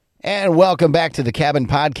And welcome back to the Cabin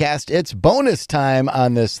Podcast. It's bonus time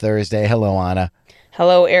on this Thursday. Hello, Anna.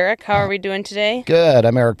 Hello, Eric. How are we doing today? Good.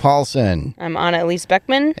 I'm Eric Paulson. I'm Anna Elise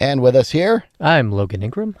Beckman. And with us here, I'm Logan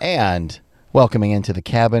Ingram. and welcoming into the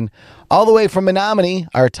cabin, all the way from Menomonie,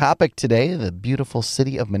 our topic today, the beautiful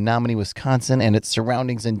city of Menomonie, Wisconsin, and its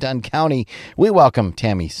surroundings in Dunn County. We welcome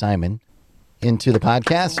Tammy Simon into the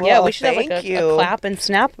podcast. Yeah, Well, we should have like thank a you. clap and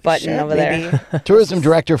snap button over there. Tourism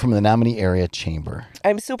Director from the Menomonie Area Chamber.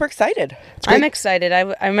 I'm super excited. I'm excited.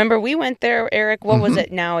 I remember we went there, Eric, what was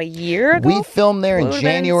it now, a year ago? We filmed there in Would've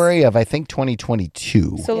been- January of, I think,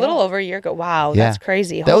 2022. So a little over a year ago. Wow, Yeah. that's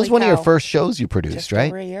crazy. That was Holy one of your cow. first shows you produced, Just right?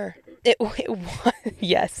 over a year. It was,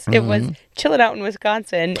 yes, it was chilling out in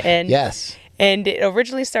Wisconsin. And Yes. And it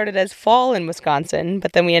originally started as fall in Wisconsin,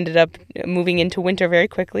 but then we ended up moving into winter very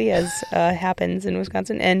quickly, as happens in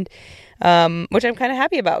Wisconsin, and which I'm kind of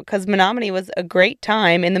happy about because Menomonie was a great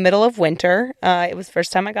time in the middle of winter. It was the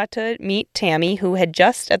first time I got to meet Tammy, who had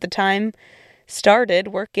just at the time started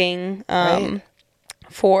working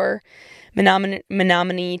for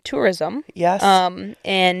Menomonie Tourism. Yes.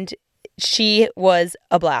 And she was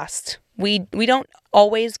a blast. We don't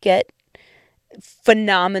always get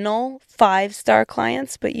phenomenal 5-star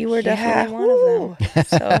clients, but you were definitely one of them.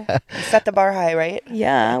 So Set the bar high, right?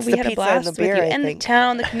 yeah, It's we the had a pizza and blast the beer, with you. I And the think.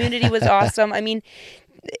 town, the community was awesome. I mean,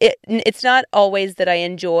 it's not always that I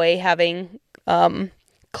enjoy having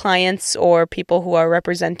clients or people who are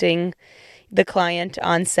representing the client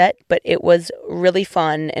on set, but it was really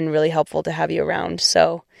fun and really helpful to have you around.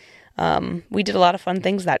 So we did a lot of fun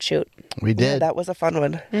things that shoot. We Yeah, did. that was a fun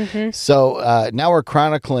one. So now we're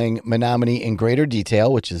chronicling Menomonie in greater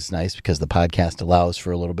detail, which is nice because the podcast allows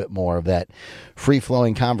for a little bit more of that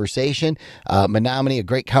free-flowing conversation. Menomonie, a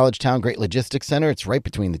great college town, great logistics center. It's right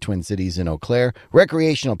between the Twin Cities and Eau Claire.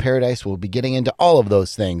 Recreational paradise. We'll be getting into all of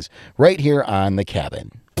those things right here on The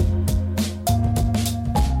Cabin.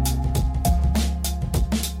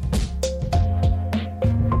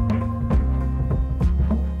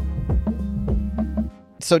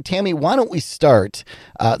 So, Tammy, why don't we start?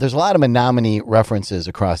 There's a lot of Menomonie references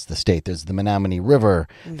across the state. There's the Menomonie River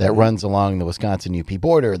that runs along the Wisconsin-UP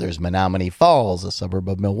border. There's Menomonie Falls, a suburb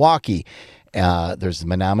of Milwaukee. There's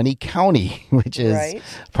Menomonie County, which is Right.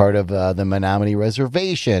 part of the Menomonie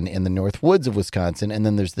Reservation in the North Woods of Wisconsin. And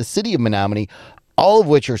then there's the city of Menomonie, all of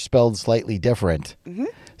which are spelled slightly different.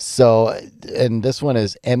 So, and this one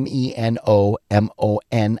is Menomonie,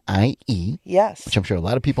 Yes. which I'm sure a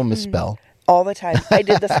lot of people misspell. All the time. I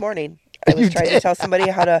did this morning. I You was trying did? to tell somebody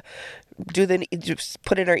how to just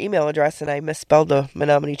put in our email address, and I misspelled the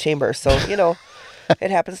Menomonie Chamber. So,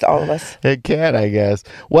 it happens to all of us. It can, I guess.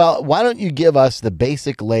 Well, why don't you give us the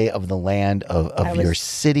basic lay of the land of your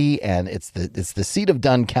city, and it's the seat of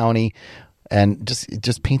Dunn County, and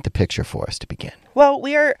just paint the picture for us to begin. Well,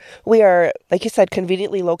 we are, like you said,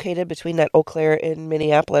 conveniently located between that Eau Claire and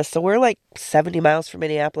Minneapolis. So we're like 70 miles from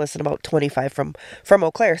Minneapolis and about 25 from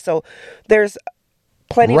Eau Claire. So there's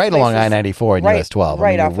plenty Right of along places- I-94 and US 12. I Right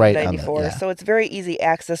mean, you're off right of on the- 94. yeah. So it's very easy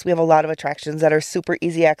access. We have a lot of attractions that are super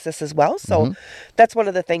easy access as well. So Mm-hmm. that's one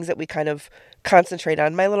of the things that we kind of concentrate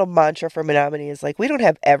on. My little mantra for Menomonie is like, we don't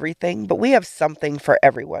have everything, but we have something for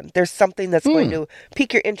everyone. There's something that's going to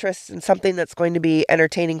pique your interest and something that's going to be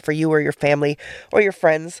entertaining for you or your family or your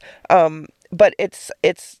friends. But it's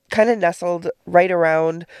kind of nestled right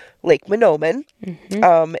around Lake Menomonie.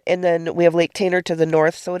 And then we have Lake Tanner to the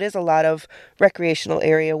north. So it is a lot of recreational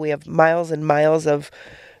area. We have miles and miles of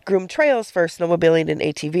groomed trails for snowmobiling and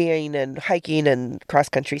ATVing and hiking and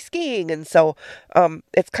cross-country skiing. And so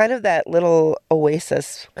it's kind of that little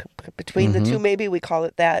oasis between the two, maybe we call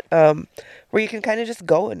it that, where you can kind of just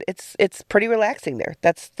go, and it's pretty relaxing there.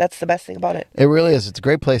 That's the best thing about it. It really is. It's a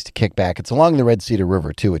great place to kick back. It's along the Red Cedar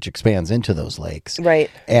River, too, which expands into those lakes. Right.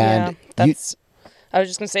 And I was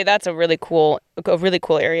just gonna say that's a really cool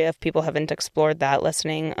area if people haven't explored that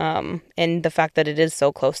listening. And the fact that it is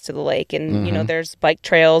so close to the lake, and there's bike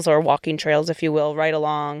trails or walking trails, if you will, right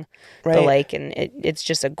along the Right. lake, and it's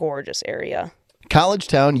just a gorgeous area. College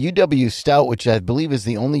Town, UW Stout, which I believe is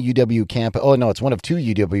the only UW campus. Oh, no, it's one of two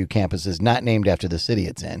UW campuses not named after the city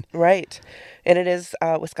it's in. Right. And it is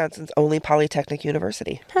Wisconsin's only polytechnic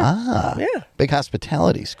university. Ah, Yeah. big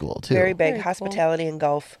hospitality school, too. Very big. Very cool. Hospitality and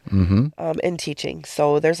golf and teaching.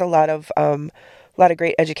 So there's a lot of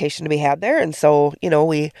great education to be had there. And so,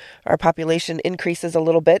 our population increases a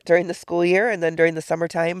little bit during the school year, and then during the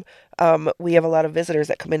summertime, we have a lot of visitors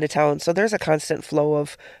that come into town. So there's a constant flow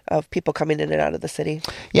of people coming in and out of the city.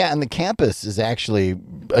 Yeah, and the campus is actually,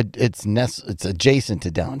 it's adjacent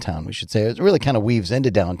to downtown, we should say. It really kind of weaves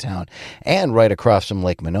into downtown and right across from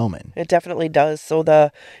Lake Menomonie. It definitely does. So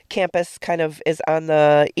the campus kind of is on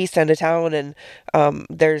the east end of town, and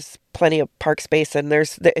there's plenty of park space, and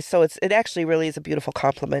it actually really is a beautiful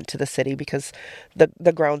complement to the city because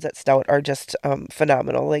the grounds at Stout are just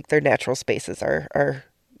phenomenal. Like their natural spaces are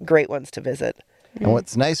great ones to visit. And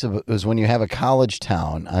what's nice is when you have a college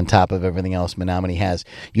town on top of everything else Menomonie has,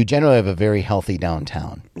 you generally have a very healthy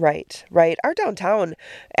downtown. Right. Our downtown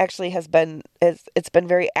actually it's been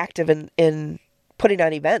very active in putting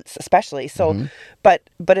on events, especially. So, but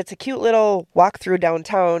it's a cute little walk through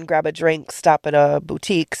downtown, grab a drink, stop at a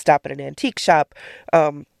boutique, stop at an antique shop,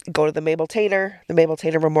 go to the Mabel Tainer. The Mabel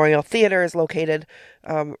Tainer Memorial Theater is located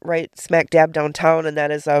right smack dab downtown, and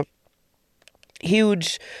that is a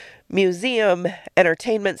huge museum,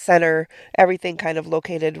 entertainment center, everything kind of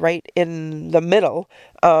located right in the middle.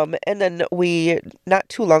 And then not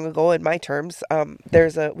too long ago, in my terms,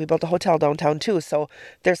 we built a hotel downtown too. So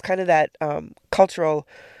there's kind of that cultural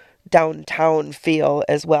downtown feel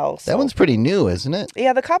as well. So, that one's pretty new, isn't it?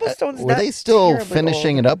 yeah, the cobblestone's Were not they still terribly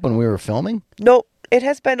finishing old. it up when we were filming? No, it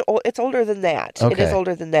has been. It's older than that. It is Okay.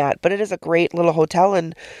 older than that, but it is a great little hotel.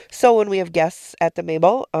 And so when we have guests at the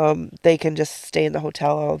Mabel, they can just stay in the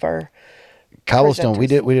hotel. All of our Cobblestone, we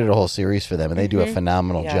presenters. did a whole series for them, and they do a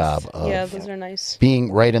phenomenal Yes. job of Yeah, those are nice.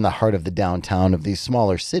 being right in the heart of the downtown of these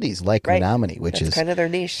smaller cities like Right. Menomonie, which That's is kind of their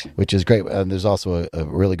niche. which is great. There's also a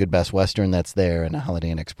really good Best Western that's there, and a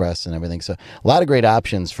Holiday Inn Express and everything. So a lot of great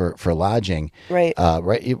options for lodging. Right.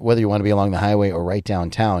 Right. Whether you want to be along the highway or right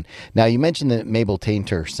downtown. Now, you mentioned the Mabel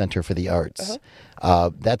Tainter Center for the Arts.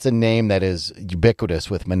 That's a name that is ubiquitous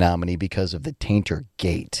with Menomonie because of the Tainter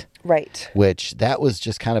Gate. Right. Which that was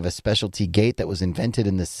just kind of a specialty gate that was invented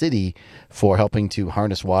in the city for helping to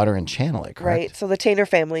harness water and channel it, correct? Right. So the Tainer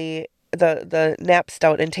family, the Knapp,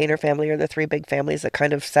 Stout, and Tainer family are the three big families that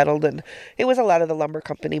kind of settled, and it was a lot of the lumber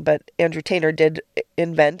company, but Andrew Tainer did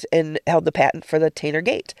invent and held the patent for the Tainer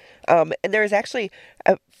Gate. And there is actually,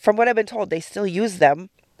 from what I've been told, they still use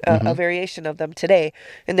them, a variation of them today.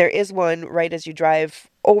 And there is one right as you drive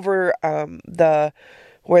over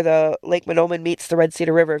where the Lake Menomonie meets the Red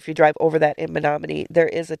Cedar River. If you drive over that in Menomonie, there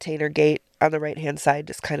is a Tainer Gate on the right-hand side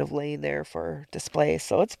just kind of laying there for display.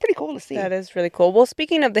 So it's pretty cool to see. That is really cool. Well,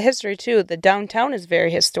 speaking of the history, too, the downtown is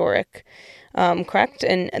very historic, correct?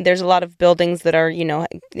 And there's a lot of buildings that are,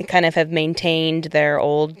 kind of have maintained their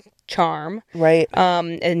old charm. Right.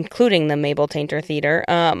 Including the Mabel Tainter Theater.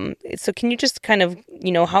 So can you just kind of,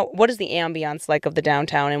 what is the ambiance like of the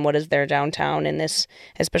downtown, and what is their downtown in this,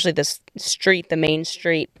 especially this street, the main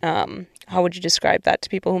street? How would you describe that to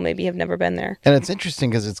people who maybe have never been there? And it's interesting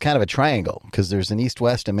because it's kind of a triangle, because there's an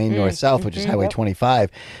east-west, a main north-south, which is Highway 25.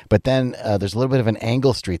 But then there's a little bit of an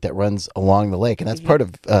angle street that runs along the lake, and that's part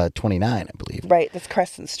of 29, I believe. Right. That's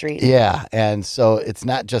Crescent Street. Yeah, and so it's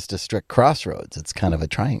not just a strict crossroads. It's kind of a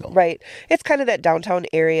triangle. Right. It's kind of that downtown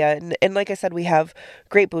area. And like I said, we have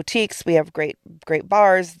great boutiques. We have great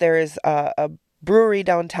bars. There is a brewery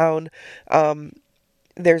downtown.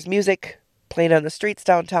 There's music playing on the streets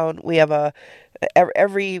downtown. We have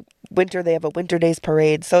every winter they have a Winter Days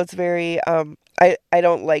parade. So it's very, I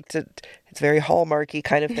don't like to, it's very hallmarky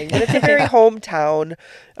kind of thing, but it's a very hometown,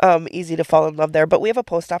 easy to fall in love there. But we have a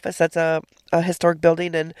post office that's a historic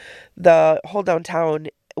building, and the whole downtown,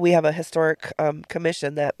 we have a historic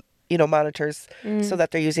commission that, monitors so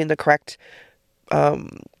that they're using the correct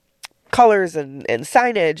colors and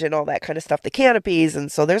signage and all that kind of stuff, the canopies.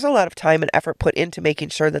 And so there's a lot of time and effort put into making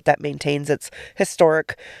sure that maintains its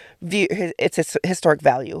historic view, its historic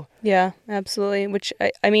value. Yeah, absolutely. Which,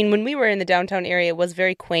 I mean, when we were in the downtown area, it was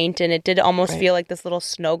very quaint, and it did almost feel like this little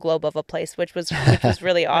snow globe of a place, which was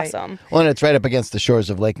really awesome. Well, and it's right up against the shores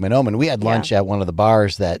of Lake Menomonie. We had lunch at one of the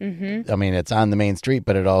bars that, I mean, it's on the main street,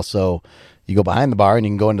 but it also, you go behind the bar and you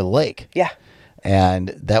can go into the lake. Yeah. And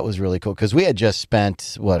that was really cool because we had just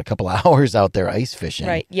spent, a couple of hours out there ice fishing.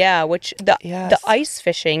 Right, yeah, which the Yes. ice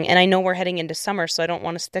fishing, and I know we're heading into summer, so I don't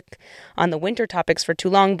want to stick on the winter topics for too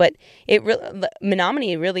long, but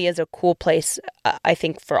Menomonie really is a cool place, I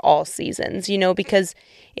think, for all seasons, because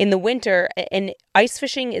in the winter, and ice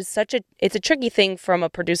fishing is it's a tricky thing from a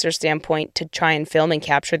producer standpoint to try and film and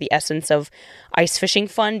capture the essence of ice fishing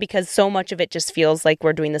fun, because so much of it just feels like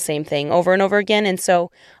we're doing the same thing over and over again. And so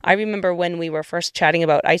I remember when we were first chatting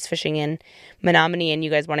about ice fishing in Menomonie, and you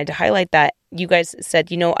guys wanted to highlight that, you guys said,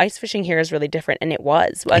 ice fishing here is really different. And it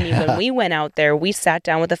was. I mean, when we went out there, we sat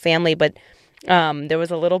down with a family, but There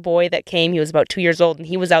was a little boy that came. He was about 2 years old, and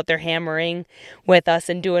he was out there hammering with us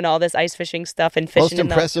and doing all this ice fishing stuff and fishing. Most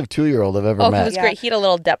impressive 2-year-old I've ever met. He was great. He had a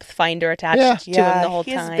little depth finder attached to him the whole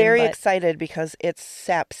time. He's very excited because it's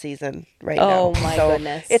sap season right now. Oh, my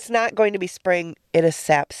goodness. It's not going to be spring. It is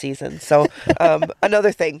sap season. So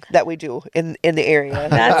another thing that we do in the area.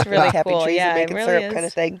 That's really tapping cool. trees Yeah, and making it really syrup is. kind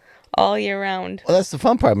of thing. All year round. Well, that's the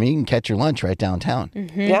fun part. I mean, you can catch your lunch right downtown.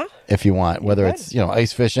 Mm-hmm. Yeah. If you want, whether it's,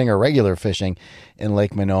 ice fishing or regular fishing in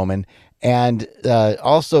Lake Menomonie. And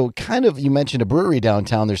also kind of, you mentioned a brewery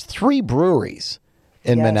downtown. There's 3 breweries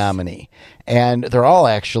in Menomonie. And they're all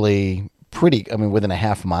actually pretty, within a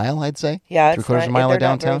half mile, I'd say. Yeah. 3/4 mile of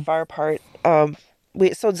downtown. Not very far apart.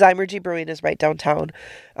 So Zymergy Brewing is right downtown.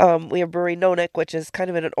 We have Brewery Nonick, which is kind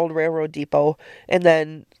of in an old railroad depot, and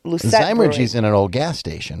then Lucette Zymergy's in an old gas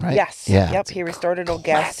station, right? Yes. Yeah. Yep. He restored an old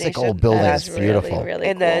gas Classic station. old building. That's It's beautiful. really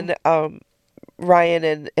and cool. then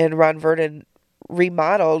Ryan and Ron Verdon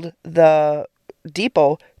remodeled the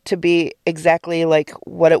depot to be exactly like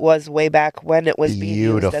what it was way back when it was being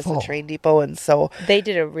used as Beautiful. a train depot, and so They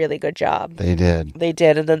did a really good job. They did. they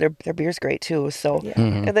did, and then their beer's great too. So,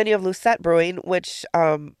 Mm-hmm. and then you have Lucette Brewing, which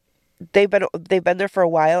they've been there for a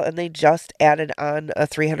while, and they just added on a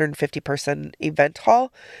 350 person event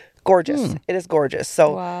hall. Gorgeous. It is gorgeous.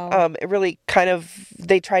 So Wow. it really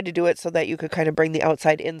they tried to do it so that you could kind of bring the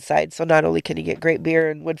outside inside. So not only can you get great beer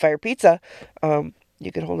and wood fire pizza,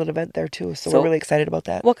 you could hold an event there too. So we're really excited about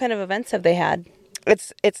that. What kind of events have they had?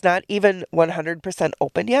 It's not even 100%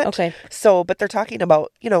 open yet. Okay. So, but they're talking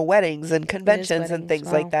about, weddings and conventions and weddings, things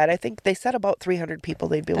wow. like that. I think they said about 300 people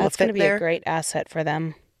they'd be able That's to going fit to be there. a great asset for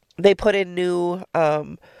them. They put in new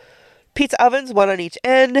pizza ovens, one on each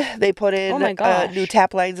end. They put in Oh my gosh. new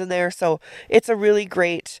tap lines in there. So it's a really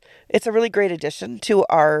great addition to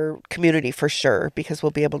our community for sure, because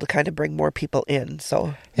we'll be able to kind of bring more people in.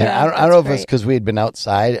 So Yeah, I don't that's know if it's great. because we had been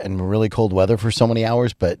outside and really cold weather for so many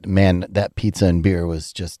hours, but man, that pizza and beer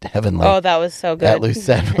was just heavenly. Oh, that was so good. At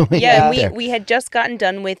Lucette. Yeah, and we had just gotten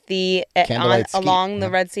done with the Candlelight ski. along the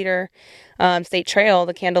Red Cedar State Trail,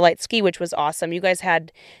 the candlelight ski, which was awesome. You guys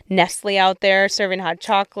had Nestle out there serving hot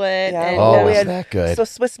chocolate. Yeah. And, Oh, we was had that good? So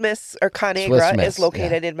Swiss Miss or Conagra Swiss Miss, is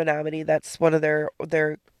located in Menomonie. That's one of their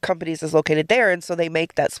companies is located there, and so they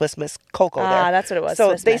make that Swiss Miss cocoa there. that's what it was. So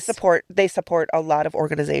Swiss they Miss. support a lot of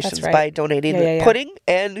organizations That's right. by donating Yeah. pudding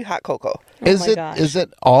and hot cocoa. Is my gosh.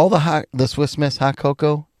 it all the Swiss Miss hot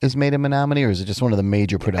cocoa is made in Menomonie, or is it just one of the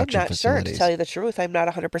major I'm production not sure, facilities? to tell you the truth. I'm not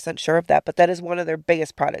 100% sure of that, but that is one of their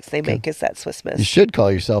biggest products they make is that Swiss You Miss. should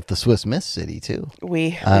call yourself the Swiss Miss City too.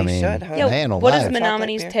 We I mean, should, huh? Yeah, Man what is alive.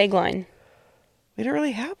 Menomonie's Chocolate tagline? We don't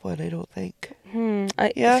really have one, I don't think.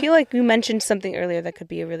 I Yeah. feel like you mentioned something earlier that could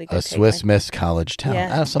be a really good A Swiss tagline. Miss college town.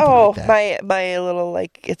 Yeah. Something Oh, like that. my little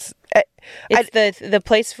it's It's the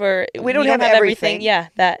place for We don't you have everything. everything. Yeah,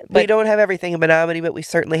 that. we But don't have everything in Menomonie, but we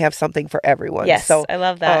certainly have something for everyone. yes, So I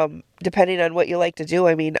love that. depending on what you like to do,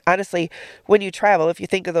 I mean, honestly, when you travel, if you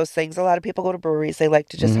think of those things, a lot of people go to breweries. They like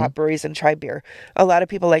to just hop breweries and try beer. A lot of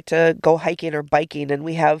people like to go hiking or biking, and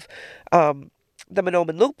we have the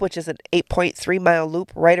Menomonie Loop, which is an 8.3 mile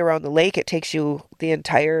loop right around the lake. It takes you the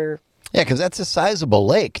entire. Yeah, because that's a sizable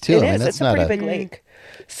lake too. It I mean, is. that's It's a not pretty big lake.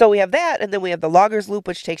 So we have that, and then we have the Loggers Loop,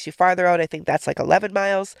 which takes you farther out. I think that's like 11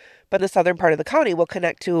 miles. But the southern part of the county will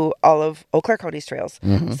connect to all of Eau Claire County's trails.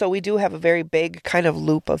 So we do have a very big kind of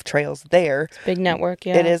loop of trails there. Big network.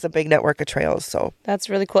 Yeah, It is a big network of trails. So That's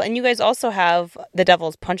really cool. And you guys also have the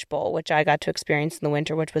Devil's Punch Bowl, which I got to experience in the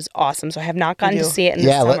winter, which was awesome. So I have not gotten to do. see it in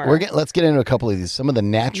Yeah, the summer. let's get into a couple of these. Some of the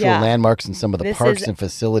natural Yeah. landmarks and some of the This parks is and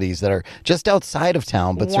facilities that are just outside of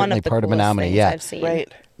town, but one certainly of the part of coolest Menomonie. things Yeah, I've seen. right.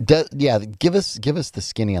 Give us the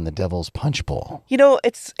skinny on the Devil's Punch Bowl.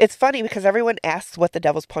 It's funny because everyone asks what the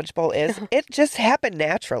Devil's Punch Bowl is. It just happened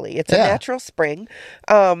naturally. It's a Yeah. natural spring.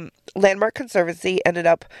 Landmark Conservancy ended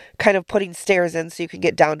up kind of putting stairs in so you can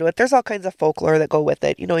get down to it. There's all kinds of folklore that go with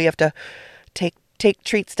it. You have to take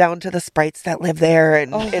treats down to the sprites that live there,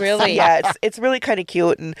 and Oh, really? Yeah, it's really kind of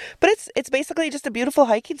cute, but it's basically just a beautiful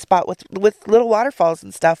hiking spot with little waterfalls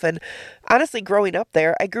and stuff. And honestly, growing up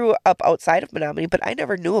there, I grew up outside of Menomonie, but I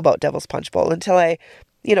never knew about Devil's Punch Bowl until I,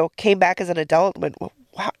 came back as an adult and went,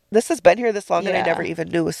 wow, this has been here this long, and I Yeah. never even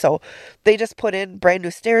knew. So they just put in brand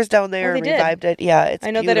new stairs down there, Oh, they and did? revived it. Yeah, it's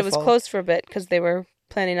I know that it was beautiful. closed for a bit because they were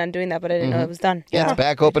planning on doing that, but I didn't know it was done. Yeah, it's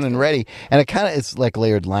back open and ready, and it's like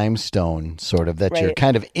layered limestone, sort of that you're Right.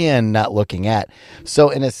 kind of in, not looking at. So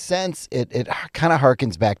in a sense, it kind of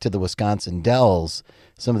harkens back to the Wisconsin Dells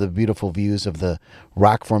some of the beautiful views of the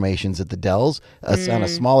rock formations at the Dells. It's on a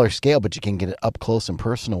smaller scale, but you can get it up close and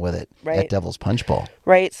personal with it at Devil's Punch Bowl.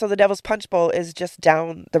 Right. So the Devil's Punch Bowl is just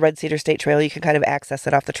down the Red Cedar State Trail. You can kind of access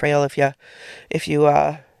it off the trail if you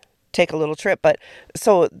take a little trip. But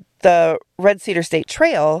so the Red Cedar State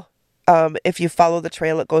Trail, if you follow the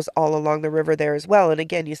trail, it goes all along the river there as well. And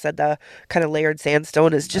again, you said the kind of layered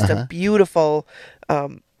sandstone is just a beautiful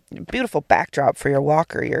backdrop for your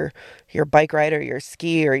walk or your bike ride or your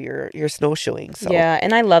ski or your snowshoeing. So yeah,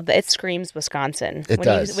 and I love that. It screams Wisconsin. It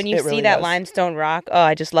does. When you It see really that does. limestone rock, oh,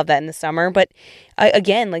 I just love that in the summer. But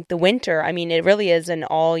again, like the winter, I mean, it really is an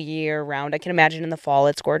all year round. I can imagine in the fall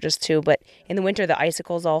it's gorgeous too, but in the winter the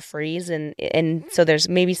icicles all freeze, and so there's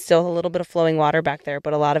maybe still a little bit of flowing water back there,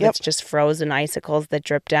 but a lot of it's just frozen icicles that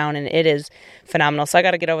drip down, and it is phenomenal. So I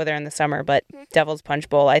got to get over there in the summer. But Devil's Punch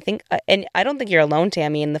Bowl, I think, and I don't think you're alone,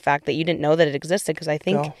 Tammy, in the fact that you didn't know that it existed, because I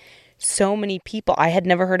think. No. So many people, I had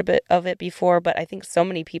never heard of it before, but I think so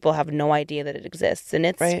many people have no idea that it exists,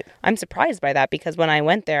 and I'm surprised by that, because when I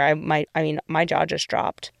went there, my jaw just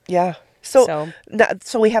dropped. Yeah. So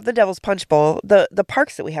we have the Devil's Punch Bowl. The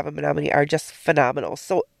parks that we have in Menomonie are just phenomenal.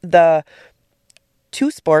 So the two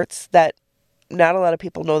sports that not a lot of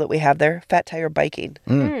people know that we have there: fat tire biking.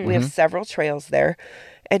 We have several trails there,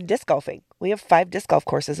 and disc golfing. We have 5 disc golf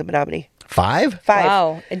courses in Menomonie. 5? 5.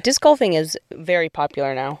 Wow. And disc golfing is very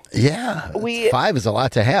popular now. Yeah. 5 is a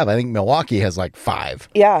lot to have. I think Milwaukee has like 5.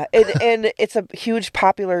 Yeah, and it's a huge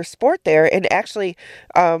popular sport there. And actually,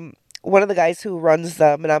 one of the guys who runs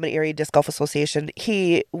the Menomonie Area Disc Golf Association,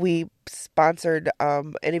 we sponsored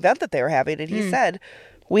an event that they were having, and he said,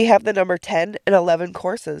 we have the number 10 and 11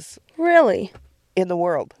 courses. Really? In the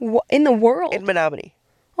world. In the world? In Menomonie.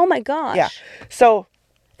 Oh my gosh. Yeah. So...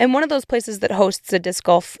 And one of those places that hosts a disc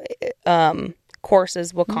golf course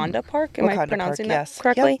is Wakanda Park. Am I pronouncing that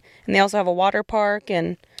correctly? Yep. And they also have a water park,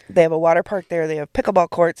 and they have a water park there. They have pickleball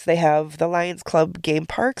courts. They have the Lions Club game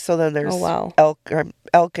park. So then there's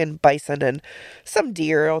elk and bison and some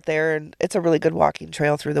deer out there, and it's a really good walking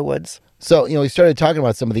trail through the woods. So, we started talking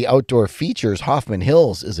about some of the outdoor features. Hoffman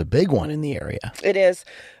Hills is a big one in the area. It is.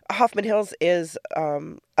 Hoffman Hills is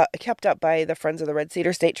kept up by the Friends of the Red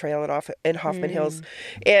Cedar State Trail in Hoffman Hills.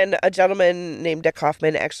 And a gentleman named Dick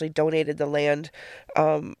Hoffman actually donated the land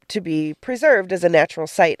to be preserved as a natural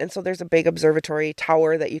site. And so there's a big observatory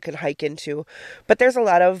tower that you can hike into. But there's a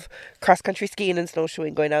lot of cross-country skiing and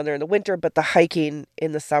snowshoeing going on there in the winter. But the hiking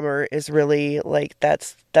in the summer is really, like,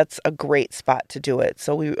 that's a great spot to do it.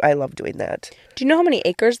 So I love doing that. Do you know how many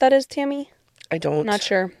acres that is, Tammy? I don't. Not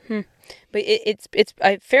sure. But it's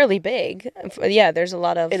fairly big. Yeah, there's a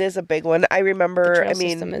lot of. It is a big one. I remember. I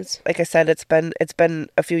mean, like I said, it's been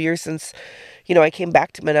a few years since, I came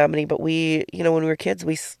back to Menomonie. But we, when we were kids,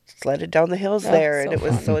 we sledded down the hills there, and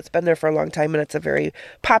it's been there for a long time, and it's a very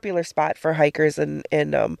popular spot for hikers and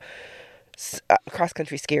cross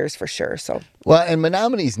country skiers for sure. So well, and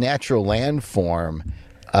Menominee's natural landform.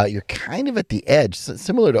 You're kind of at the edge,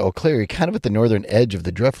 similar to Eau Claire, you're kind of at the northern edge of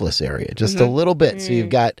the driftless area, just a little bit. So you've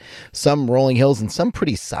got some rolling hills and some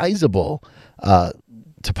pretty sizable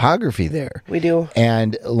topography there. We do.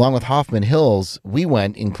 And along with Hoffman Hills, we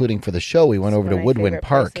went, including for the show, we went over to Woodwind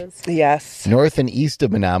Park. Places. Yes. North and east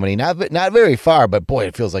of Menomonie. Not very far, but boy,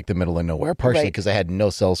 it feels like the middle of nowhere, partially because I had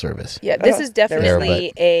no cell service. Yeah, this is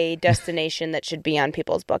definitely a destination that should be on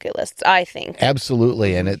people's bucket lists, I think.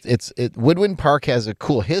 Absolutely. And Woodwind Park has a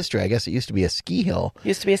cool history. I guess it used to be a ski hill.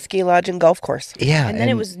 Used to be a ski lodge and golf course. Yeah. And then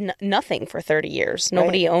it was nothing for 30 years.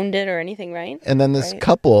 Nobody owned it or anything, right? And then this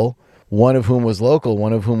couple, one of whom was local,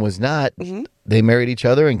 one of whom was not, they married each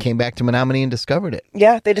other and came back to Menomonie and discovered it.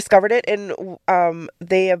 Yeah, they discovered it, and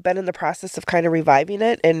they have been in the process of kind of reviving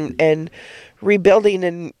it and rebuilding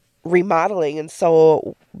and remodeling. And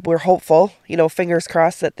so we're hopeful, fingers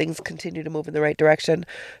crossed, that things continue to move in the right direction,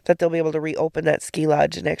 that they'll be able to reopen that ski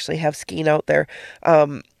lodge and actually have skiing out there.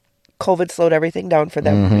 COVID slowed everything down for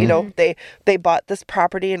them. They bought this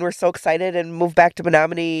property and were so excited and moved back to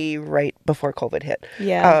Menomonie right before COVID hit.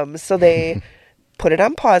 Yeah. So they put it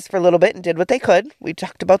on pause for a little bit and did what they could. We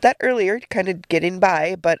talked about that earlier, kind of getting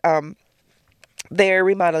by, but their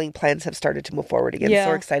remodeling plans have started to move forward again. Yeah. So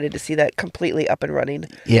we're excited to see that completely up and running.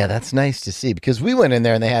 Yeah, that's nice to see, because we went in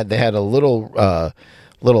there and they had a little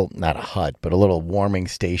not a hut, but a little warming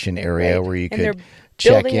station area where you could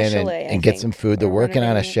check in and get some food. They're working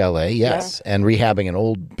on a chalet, yes, and rehabbing an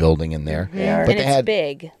old building in there. Yeah. But and it's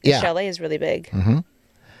big. The chalet is really big.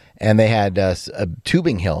 And they had a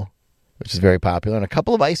tubing hill which is very popular, and a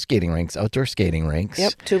couple of ice skating rinks, outdoor skating rinks.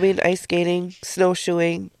 Yep, tubing, ice skating,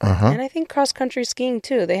 snowshoeing. And I think cross-country skiing,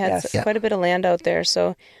 too. They had quite a bit of land out there.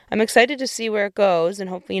 So I'm excited to see where it goes. And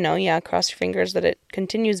hopefully, cross your fingers that it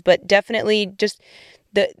continues. But definitely just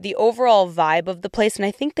the overall vibe of the place. And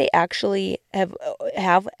I think they actually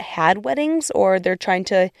have had weddings, or they're trying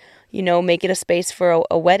to, make it a space for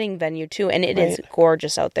a wedding venue, too. And it is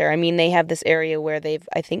gorgeous out there. I mean, they have this area where they've,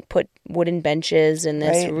 I think, put wooden benches in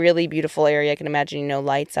this really beautiful area. I can imagine,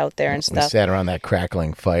 lights out there and stuff. We sat around that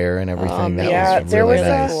crackling fire and everything. That was there really was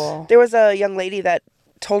nice. There was a young lady that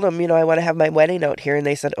told them, I want to have my wedding out here. And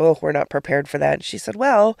they said, oh, we're not prepared for that. And she said,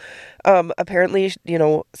 well, apparently,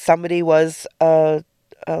 somebody was a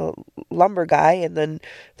lumber guy, and then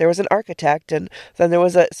there was an architect, and then there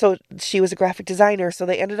was so she was a graphic designer, so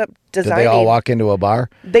they ended up designing. Did they all walk into a bar?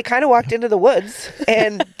 They kind of walked into the woods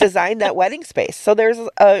and designed that wedding space. So there's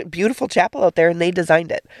a beautiful chapel out there, and they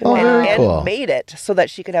designed it and made it so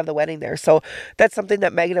that she could have the wedding there. So that's something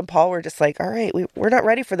that Megan and Paul were just like, all right, we're not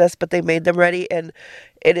ready for this, but they made them ready, and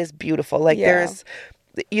it is beautiful. Like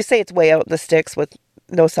you say it's way out in the sticks with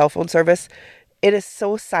no cell phone service. It is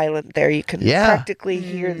so silent there. You can practically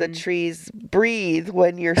hear the trees breathe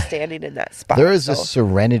when you're standing in that spot. There is a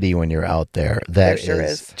serenity when you're out there that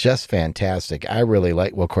is just fantastic. I really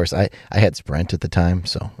like, well, of course, I had Sprint at the time,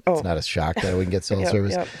 so it's not a shock that we can get cell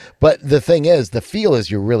service. Yep. But the thing is, the feel is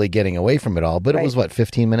you're really getting away from it all. But it was,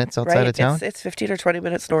 15 minutes outside of town? It's 15 or 20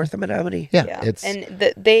 minutes north of Menomonie. Yeah.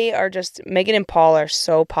 And they are just, Megan and Paul are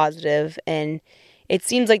so positive, and it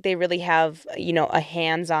seems like they really have, a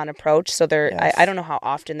hands-on approach. So they're, I don't know how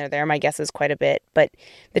often they're there. My guess is quite a bit. But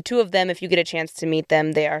the two of them, if you get a chance to meet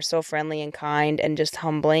them, they are so friendly and kind and just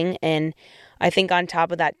humbling. And I think on top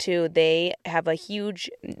of that, too, they have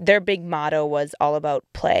their big motto was all about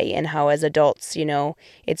play, and how as adults,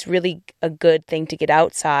 it's really a good thing to get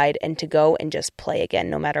outside and to go and just play again,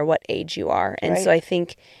 no matter what age you are. And so I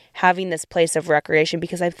think having this place of recreation,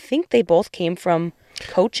 because I think they both came from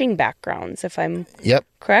coaching backgrounds, if I'm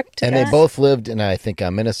correct. And they both lived in, I think,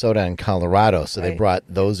 Minnesota and Colorado, so they brought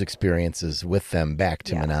those experiences with them back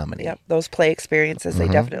to Menomonie. Yep, those play experiences, they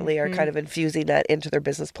definitely are kind of infusing that into their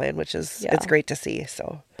business plan, which is it's great to see.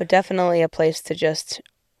 So, but definitely a place to just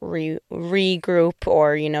regroup,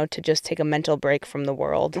 or to just take a mental break from the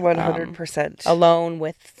world. 100%. Alone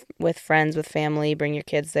with friends, with family, bring your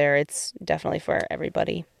kids there. It's definitely for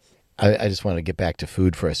everybody. I just want to get back to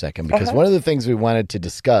food for a second, because one of the things we wanted to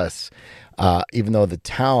discuss, even though the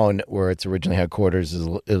town where its originally headquarters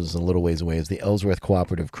is a little ways away, is the Ellsworth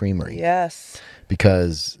Cooperative Creamery. Yes.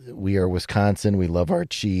 Because we are Wisconsin, we love our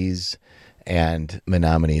cheese, and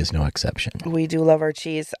Menomonie is no exception. We do love our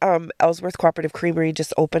cheese. Ellsworth Cooperative Creamery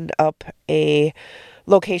just opened up a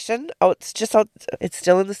location. It's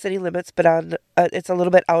still in the city limits, but it's a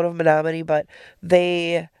little bit out of Menomonie, but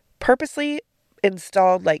they purposely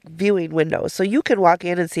installed viewing windows, so you can walk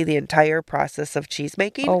in and see the entire process of cheese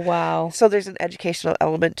making. Oh, wow. So there's an educational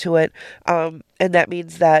element to it, and that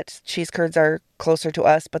means that cheese curds are closer to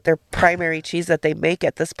us, but their primary cheese that they make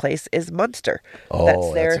at this place is Munster.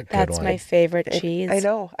 That's my favorite cheese. I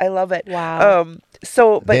know, I love it. Wow.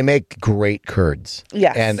 But they make great curds.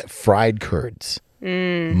 Yes. And fried curds.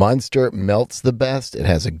 Munster melts the best. It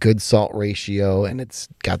has a good salt ratio, and it's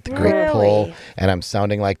got the great pull. And I'm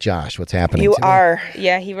sounding like Josh. What's happening? You are.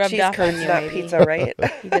 Yeah, he rubbed cheese off curds, on you. not Maybe. pizza, right?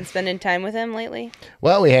 You've been spending time with him lately?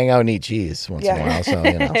 Well, we hang out and eat cheese once in a while, so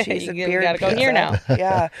Cheese and you beer. gotta go here now.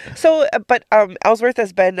 Yeah. So, but Ellsworth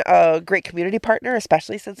has been a great community partner,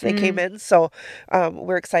 especially since they came in. So,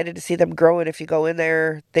 we're excited to see them grow. And if you go in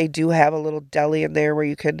there, they do have a little deli in there where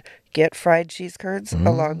you can get fried cheese curds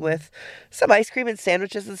along with some ice cream and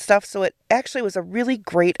sandwiches and stuff. So it actually was a really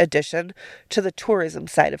great addition to the tourism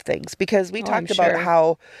side of things, because we talked about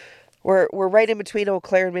how we're right in between Eau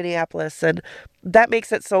Claire and Minneapolis, and that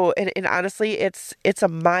makes it so, and honestly, it's a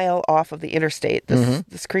mile off of the interstate,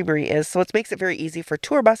 this creamery is, so it makes it very easy for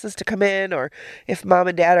tour buses to come in, or if mom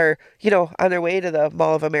and dad are, on their way to the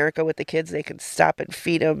Mall of America with the kids, they can stop and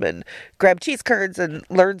feed them and grab cheese curds and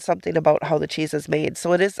learn something about how the cheese is made.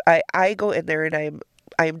 So it is, I go in there and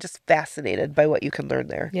I am just fascinated by what you can learn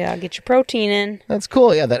there. Yeah, get your protein in. That's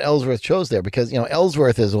cool. Yeah, that Ellsworth chose there, because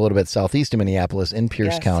Ellsworth is a little bit southeast of Minneapolis in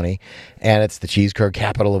Pierce County, and it's the cheese curd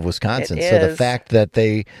capital of Wisconsin. So the fact that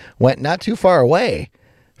they went not too far away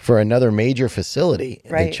for another major facility,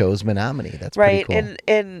 they chose Menomonie. That's pretty cool.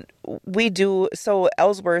 And we do, so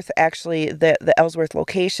Ellsworth, actually, the Ellsworth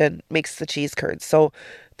location makes the cheese curds. So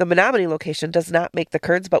the Menomonie location does not make the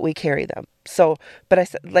curds, but we carry them. So,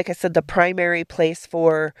 but like I said, the primary place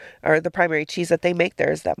or the primary cheese that they make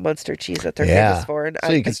there is that Munster cheese that they're famous for. And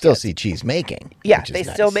so you can still see cheese making. Yeah, which is they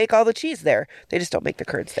nice. still make all the cheese there. They just don't make the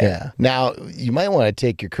curds there. Yeah. Now, you might want to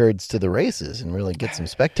take your curds to the races and really get some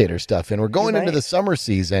spectator stuff in. We're going into the summer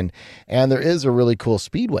season, and there is a really cool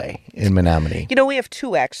speedway in Menomonie. We have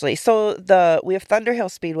two, actually. So we have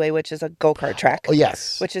Thunderhill Speedway, which is a go-kart track. Oh,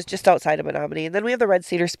 yes. Which is just outside of Menomonie. And then we have the Red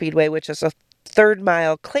Cedar Speedway, which is a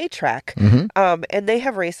third-mile clay track. And they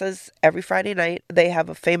have races every Friday night. They have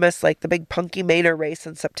a famous, the big Punky Manor race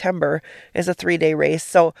in September is a 3-day race.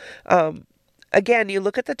 So, again, you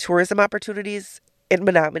look at the tourism opportunities in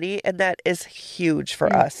Menomonie, and that is huge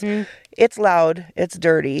for us. It's loud. It's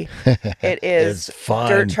dirty. It is fun.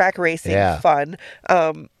 Dirt track racing fun.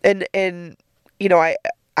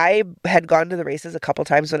 I had gone to the races a couple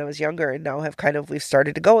times when I was younger, and now we've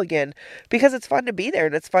started to go again because it's fun to be there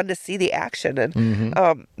and it's fun to see the action.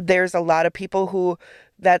 And there's a lot of people who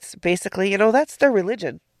that's basically, that's their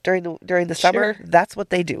religion. During the summer, that's what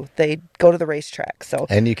they do. They go to the racetrack. So,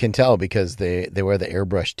 and you can tell because they wear the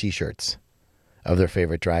airbrush T-shirts of their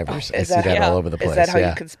favorite drivers. I see that all over the place. Is that how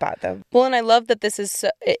you can spot them? Well, and I love that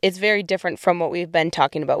it's very different from what we've been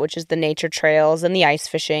talking about, which is the nature trails and the ice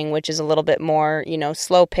fishing, which is a little bit more,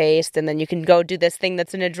 slow paced. And then you can go do this thing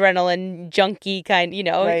that's an adrenaline junkie kind,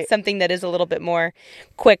 something that is a little bit more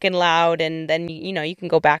quick and loud. And then, you can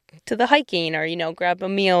go back to the hiking or, grab a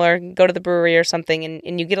meal or go to the brewery or something.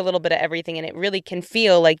 And you get a little bit of everything. And it really can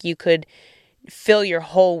feel like you could fill your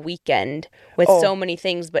whole weekend with so many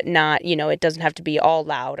things, but not, it doesn't have to be all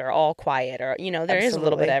loud or all quiet or, there is a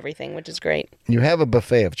little bit of everything, which is great. You have a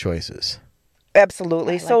buffet of choices.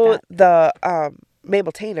 Absolutely. So the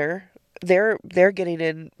Mabel Tainer, they're getting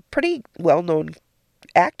in pretty well-known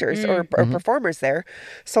actors or performers there.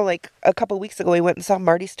 So a couple weeks ago, we went and saw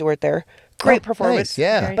Marty Stewart there. Great performance. Nice,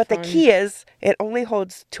 yeah. But the key is it only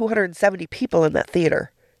holds 270 people in that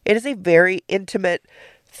theater. It is a very intimate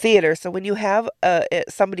theater. So when you have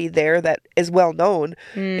somebody there that is well known,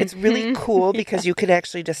 it's really cool because you can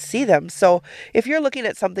actually just see them. So if you're looking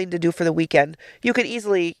at something to do for the weekend, you could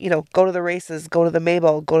easily, go to the races, go to the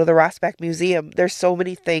Mabel, go to the Rossback Museum. There's so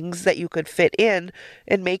many things that you could fit in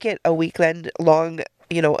and make it a weekend long,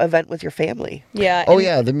 event with your family. Yeah.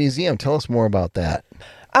 The museum. Tell us more about that.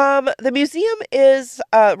 The museum is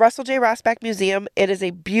Russell J. Rossback Museum. It is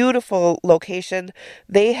a beautiful location.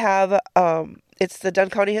 They have it's the Dunn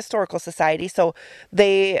County Historical Society, so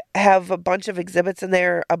they have a bunch of exhibits in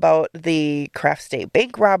there about the Kraft State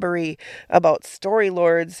Bank robbery, about story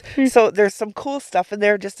lords. So there's some cool stuff in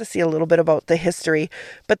there just to see a little bit about the history.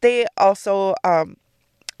 But they also,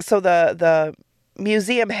 so the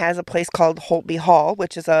museum has a place called Holtby Hall,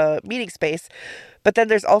 which is a meeting space. But then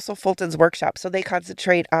there's also Fulton's Workshop, so they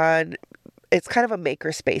concentrate on. It's kind of a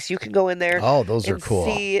maker space. You can go in there. Oh, those are cool.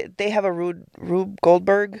 See, they have a Rube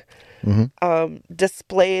Goldberg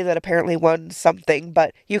display that apparently won something,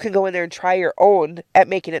 but you can go in there and try your own at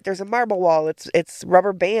making it. There's a marble wall. It's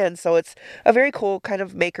rubber band, so it's a very cool kind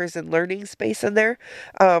of makers and learning space in there.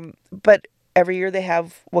 But every year they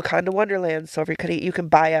have Wakanda Wonderland, so you can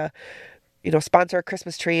buy a sponsor a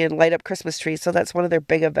Christmas tree and light up Christmas trees. So that's one of their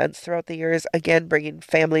big events throughout the years. Again, bringing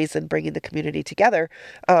families and bringing the community together.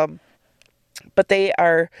 But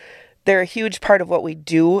they're a huge part of what we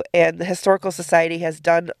do. And the Historical Society has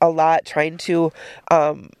done a lot trying to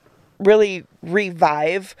really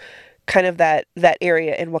revive kind of that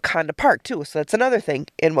area in Wakanda Park too. So that's another thing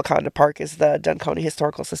in Wakanda Park is the Dunn County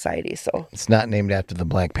Historical Society. So it's not named after the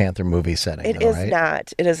Black Panther movie setting. It is right?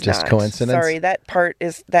 not. It is just not. Coincidence. Sorry, that part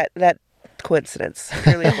is that coincidence.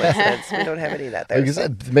 Purely a coincidence. We don't have any of that there. Because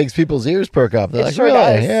it makes people's ears perk up. They're It like, sure really?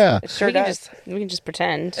 does. Yeah. It sure we can does. we can just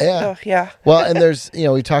pretend. Yeah. Oh, yeah. Well, and there's,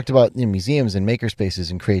 we talked about museums and makerspaces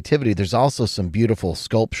and creativity. There's also some beautiful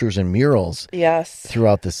sculptures and murals Yes.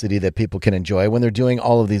 throughout the city that people can enjoy when they're doing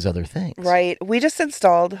all of these other things. Right. We just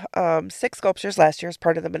installed 6 sculptures last year as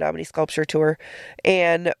part of the Menomonie Sculpture Tour,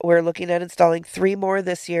 and we're looking at installing 3 more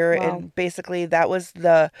this year. Wow. And basically that was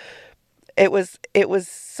it was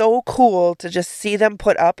so cool to just see them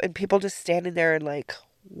put up and people just standing there and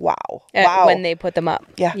wow. When they put them up.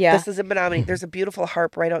 Yeah. Yeah. This is in Menomonie. There's a beautiful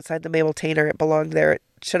harp right outside the Mabel Tainer. It belonged there. It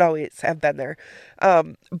should always have been there.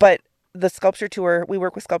 But the sculpture tour, we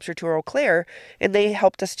work with Sculpture Tour Eau Claire, and they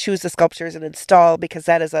helped us choose the sculptures and install, because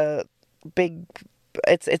that is a big,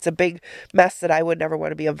 it's a big mess that I would never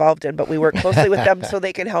want to be involved in, but we work closely with them so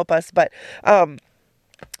they can help us. But,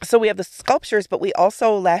 so we have the sculptures, but we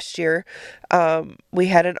also last year, we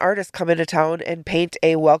had an artist come into town and paint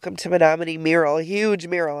a Welcome to Menomonie mural, a huge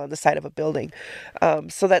mural on the side of a building.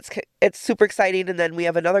 So it's super exciting. And then we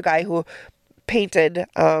have another guy who painted,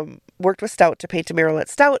 worked with Stout to paint a mural at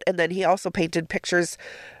Stout, and then he also painted pictures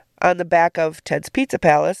on the back of Ted's Pizza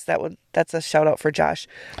Palace. That's a shout out for Josh.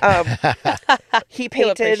 He He'll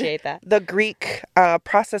painted appreciate that. the Greek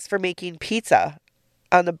process for making pizza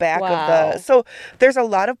on the back Wow. of the. So there's a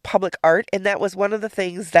lot of public art, and that was one of the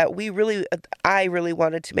things that I really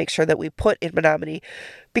wanted to make sure that we put in Menomonie,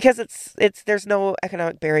 because there's no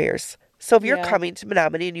economic barriers. So if you're Yeah. coming to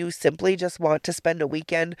Menomonie and you simply just want to spend a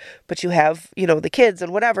weekend, but you have, the kids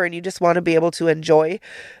and whatever, and you just want to be able to enjoy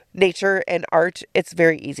nature and art, it's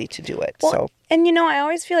very easy to do it. Well, So and I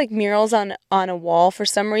always feel like murals on a wall, for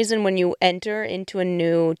some reason, when you enter into a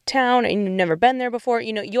new town and you've never been there before,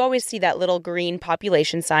 you always see that little green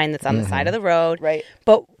population sign that's on the side of the road. right.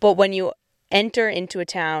 But when you enter into a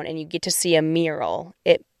town and you get to see a mural,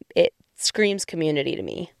 it screams community to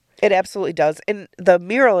me. It absolutely does. And the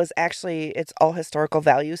mural is actually, it's all historical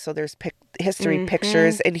value. So there's history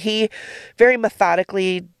pictures, and he very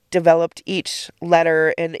methodically developed each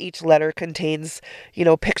letter, and each letter contains,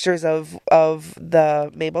 pictures of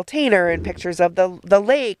the Mabel Tainer and pictures of the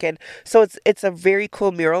lake. And so it's a very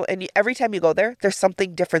cool mural. And every time you go there, there's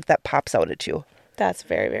something different that pops out at you. That's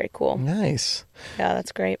very, very cool. Nice. Yeah,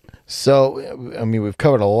 that's great. So, I mean, we've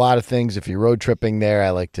covered a lot of things. If you're road tripping there,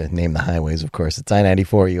 I like to name the highways, of course. It's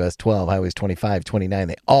I-94, US 12, highways 25, 29.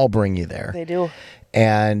 They all bring you there. They do.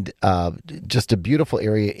 And just a beautiful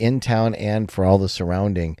area in town and for all the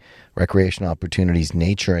surrounding recreational opportunities,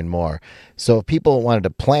 nature, and more. So if people wanted to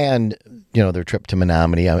plan, their trip to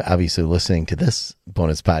Menomonie, obviously listening to this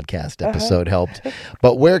bonus podcast episode helped.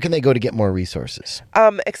 But where can they go to get more resources?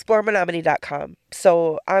 ExploreMenomonie.com.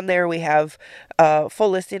 So on there we have a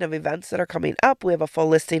full listing of events that are coming up. We have a full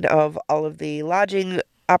listing of all of the lodging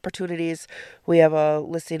opportunities. We have a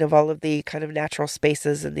listing of all of the kind of natural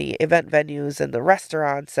spaces and the event venues and the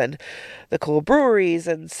restaurants and the cool breweries.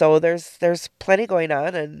 And so there's plenty going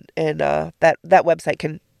on, and that website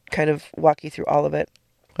can kind of walk you through all of it.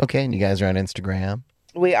 Okay, and you guys are on Instagram?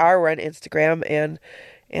 We're on Instagram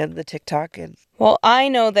and the TikTok. And Well, I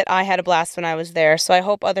know that I had a blast when I was there, so I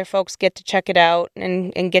hope other folks get to check it out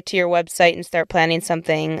and get to your website and start planning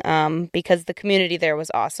something, because the community there was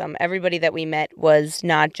awesome. Everybody that we met was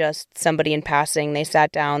not just somebody in passing. They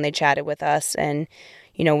sat down, they chatted with us, and,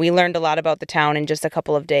 we learned a lot about the town in just a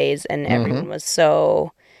couple of days, and everyone was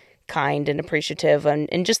so kind and appreciative,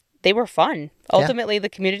 and just, they were fun. Ultimately, the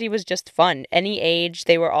community was just fun. Any age,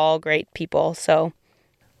 they were all great people, so...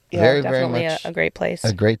 Yeah, very definitely much a great place.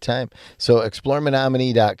 a great time. So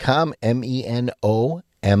exploremenomonie.com, MENOMIE.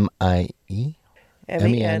 MENOMONIE.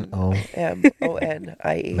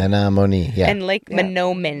 Menomonie, yeah. And Lake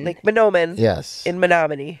Menomonie. Lake Menomonie. Yes. In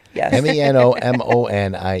Menomonie. Yes.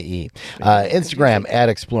 MENOMONIE. Instagram at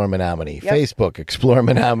Explore Menomonie. Yep. Facebook Explore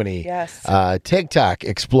Menomonie. Yes. TikTok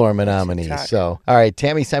Explore Menomonie. TikTok. So, all right,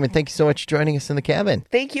 Tammy, Simon, thank you so much for joining us in the cabin.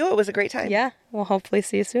 Thank you. It was a great time. Yeah, we'll hopefully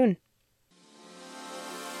see you soon.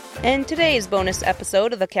 And today's bonus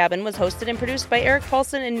episode of The Cabin was hosted and produced by Eric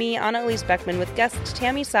Paulson and me, Anna Elise Beckman, with guest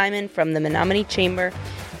Tammy Simon from the Menomonie Chamber.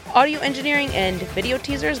 Audio engineering and video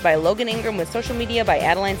teasers by Logan Ingram, with social media by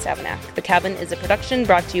Adeline Savanack. The Cabin is a production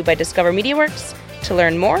brought to you by Discover MediaWorks. To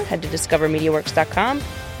learn more, head to discovermediaworks.com,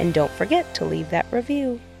 and don't forget to leave that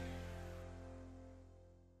review.